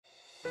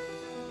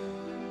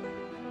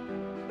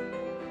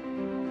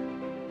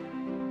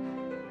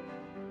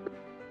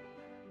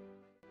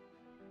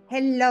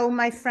Hello,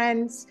 my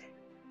friends.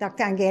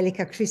 Dr.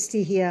 Angelika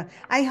Christie here.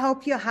 I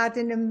hope you had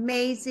an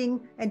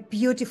amazing and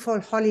beautiful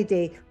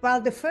holiday.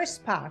 Well, the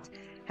first part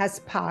has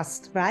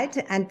passed, right?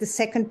 And the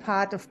second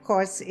part, of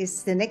course,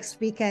 is the next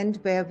weekend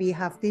where we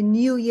have the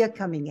new year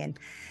coming in.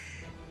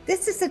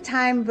 This is a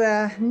time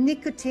where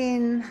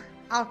nicotine,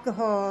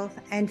 alcohol,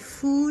 and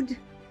food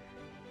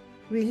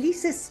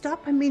releases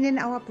dopamine in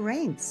our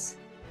brains.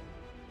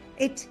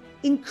 It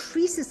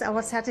increases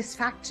our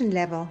satisfaction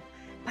level,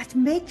 but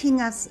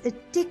making us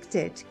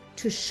addicted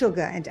to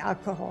sugar and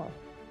alcohol.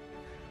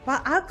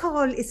 While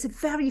alcohol is a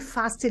very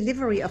fast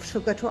delivery of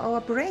sugar to our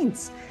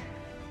brains,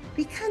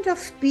 we kind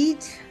of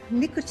beat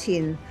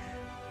nicotine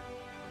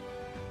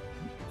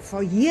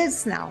for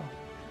years now.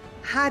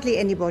 Hardly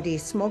anybody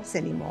smokes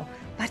anymore,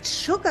 but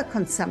sugar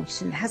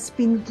consumption has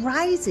been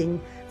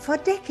rising for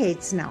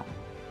decades now.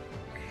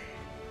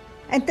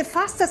 And the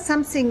faster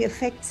something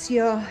affects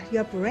your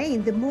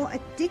brain, the more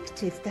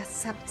addictive that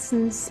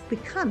substance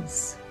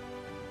becomes.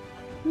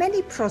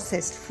 Many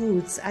processed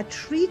foods are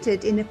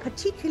treated in a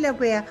particular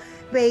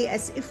way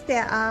as if they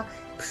are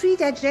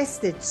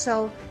pre-digested,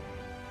 so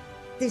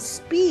the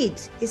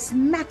speed is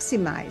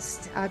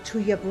maximized to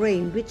your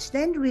brain, which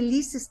then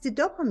releases the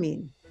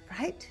dopamine,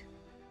 right?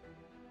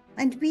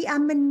 And we are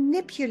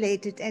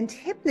manipulated and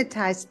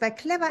hypnotized by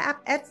clever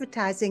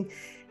advertising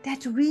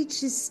that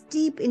reaches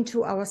deep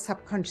into our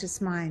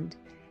subconscious mind.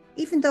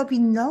 Even though we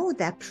know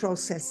that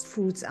processed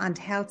foods aren't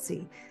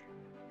healthy,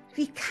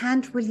 we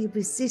can't really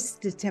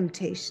resist the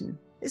temptation,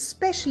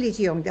 especially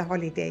during the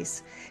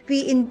holidays.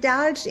 We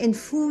indulge in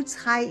foods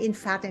high in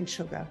fat and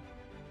sugar.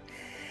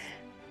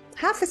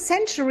 Half a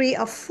century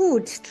of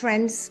food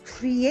trends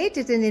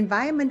created an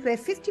environment where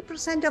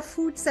 50% of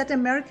foods that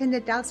American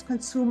adults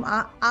consume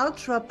are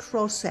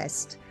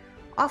ultra-processed,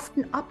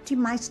 often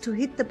optimized to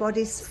hit the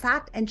body's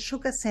fat and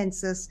sugar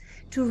sensors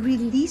to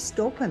release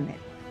dopamine,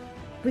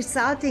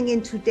 resulting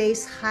in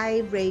today's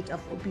high rate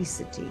of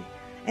obesity.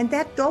 And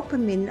that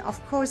dopamine, of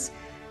course,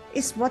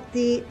 is what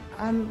the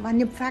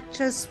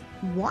manufacturers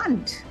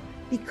want,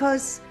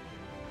 because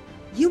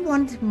you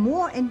want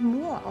more and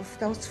more of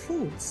those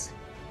foods.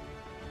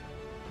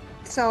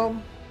 So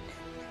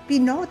we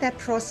know that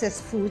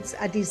processed foods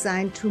are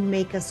designed to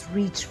make us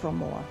reach for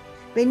more.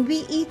 When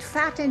we eat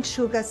fat and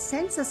sugar,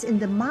 sensors in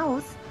the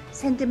mouth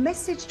send a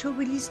message to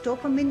release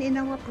dopamine in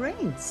our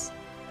brains.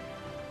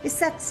 It's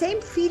that same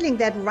feeling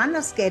that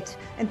runners get,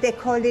 and they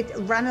call it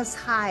runner's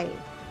high.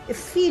 A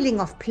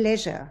feeling of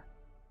pleasure.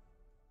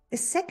 A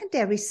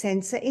secondary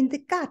sensor in the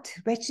gut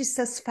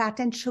registers fat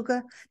and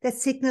sugar that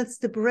signals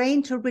the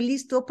brain to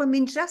release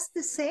dopamine just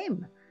the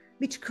same,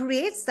 which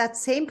creates that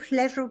same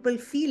pleasurable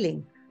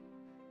feeling.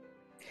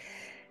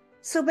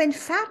 So when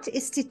fat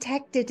is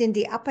detected in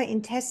the upper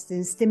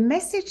intestines, the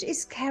message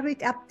is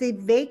carried up the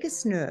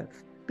vagus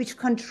nerve, which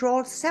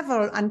controls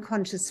several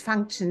unconscious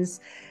functions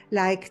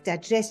like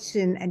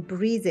digestion and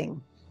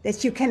breathing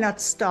that you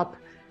cannot stop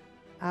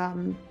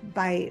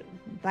by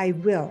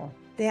will.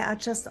 They are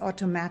just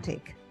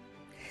automatic.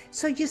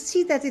 So you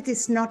see that it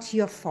is not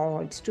your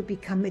fault to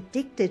become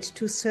addicted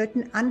to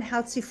certain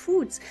unhealthy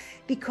foods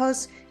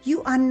because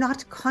you are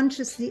not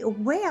consciously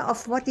aware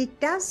of what it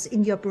does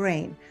in your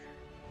brain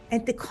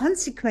and the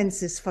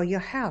consequences for your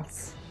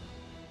health.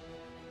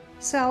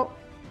 So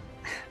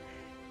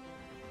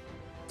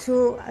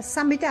to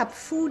sum it up,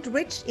 food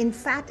rich in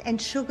fat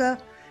and sugar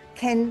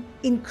can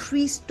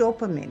increase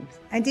dopamine,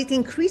 and it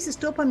increases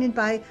dopamine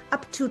by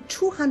up to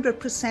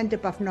 200%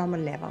 above normal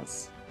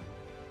levels.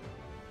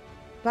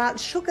 While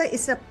sugar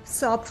is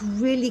absorbed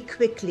really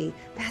quickly,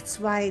 that's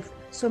why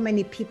so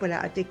many people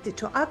are addicted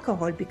to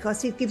alcohol,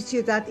 because it gives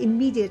you that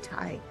immediate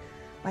high,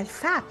 while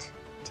fat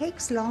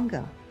takes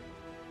longer.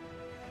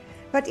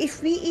 But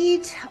if we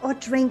eat or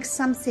drink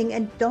something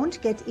and don't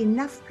get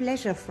enough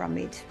pleasure from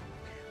it,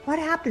 what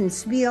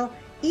happens? We'll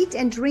eat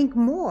and drink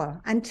more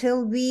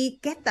until we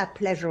get that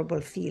pleasurable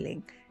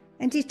feeling.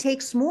 And it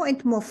takes more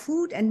and more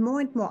food and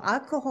more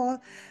alcohol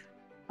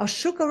or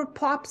sugar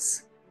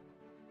pops,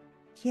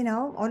 you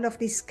know, all of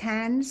these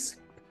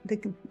cans,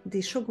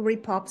 the sugary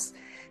pops,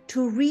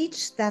 to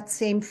reach that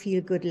same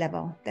feel-good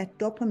level that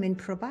dopamine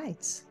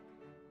provides.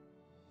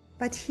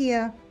 But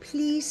here,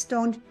 please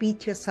don't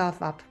beat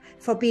yourself up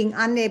for being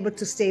unable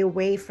to stay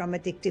away from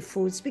addictive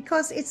foods,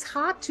 because it's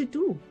hard to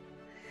do.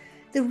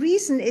 The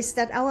reason is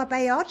that our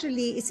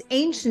biology is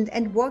ancient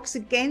and works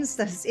against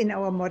us in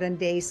our modern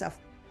days of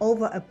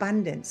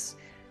overabundance,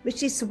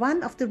 which is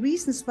one of the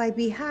reasons why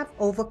we have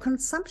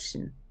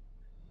overconsumption.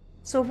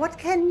 So what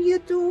can you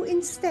do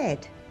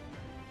instead?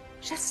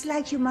 Just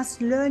like you must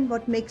learn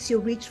what makes you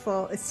reach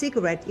for a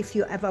cigarette if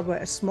you ever were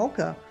a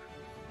smoker,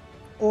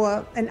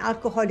 or an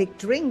alcoholic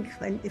drink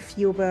if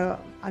you were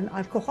an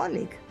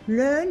alcoholic.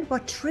 Learn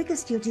what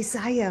triggers your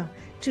desire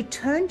to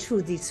turn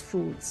to these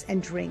foods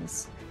and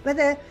drinks,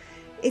 whether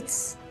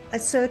it's a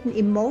certain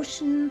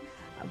emotion,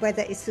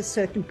 whether it's a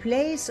certain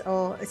place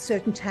or a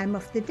certain time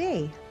of the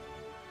day.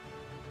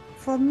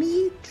 For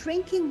me,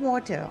 drinking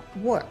water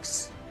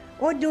works,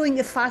 or doing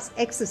a fast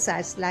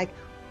exercise like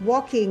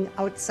walking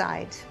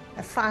outside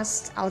a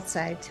fast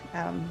outside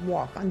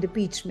walk on the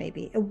beach,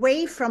 maybe,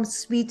 away from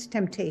sweet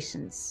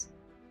temptations.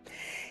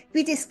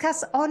 We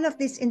discuss all of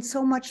this and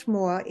so much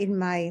more in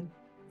my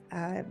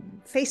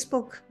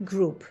Facebook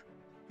group,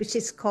 which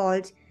is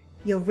called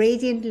Your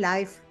Radiant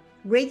Life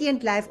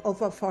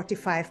Over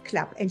 45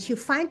 Club. And you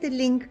find the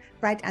link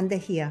right under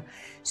here.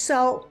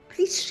 So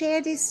please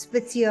share this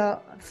with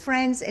your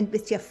friends and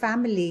with your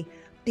family,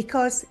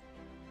 because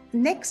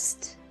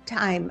next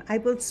time I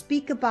will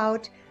speak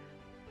about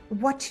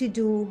what to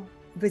do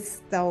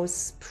with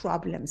those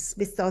problems,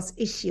 with those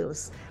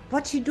issues,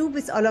 what you do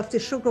with all of the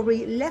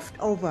sugary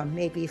leftover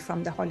maybe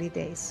from the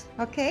holidays.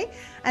 Okay,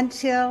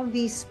 until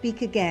we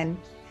speak again,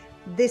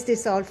 this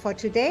is all for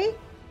today.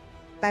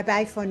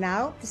 Bye-bye for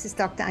now. This is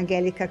Dr.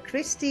 Angelika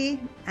Christie,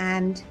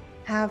 and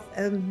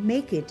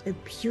make it a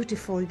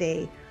beautiful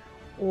day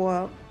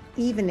or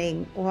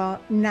evening or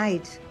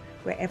night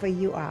wherever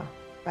you are.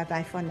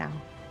 Bye-bye for now.